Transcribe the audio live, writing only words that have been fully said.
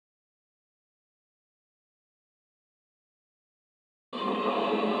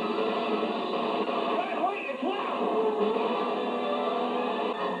Wait, it's loud!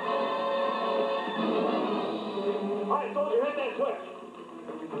 I told you, hit that switch.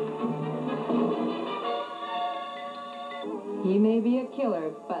 He may be a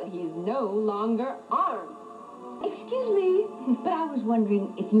killer, but he's no longer armed. Excuse me, but I was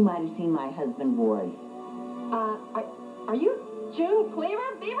wondering if you might have seen my husband, Ward. Are you June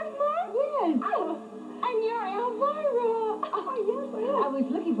Cleaver, Beaver's mom? Yes. Oh, and you're Elvira. Oh, yes. I was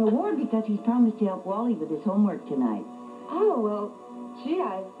looking for Ward because he's promised to help Wally with his homework tonight. Oh, well, gee,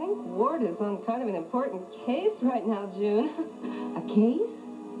 I think Ward is on kind of an important case right now, June. A case?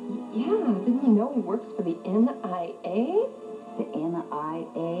 Yeah, didn't you know he works for the NIA? The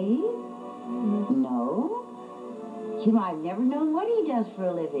NIA? No. You know, I've never known what he does for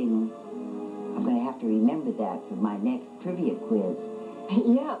a living. I'm going to have to remember that for my next trivia quiz.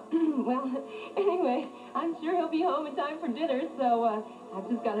 Yeah, well, anyway, I'm sure he'll be home in time for dinner, so I've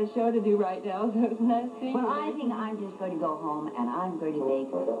just got a show to do right now, so it's nice seeing you. Well, I think I'm just going to go home, and I'm going to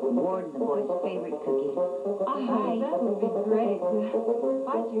make Ward and the boys' favorite cookies. Oh, that would be great.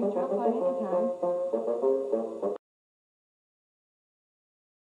 Bye, June. Drop by anytime.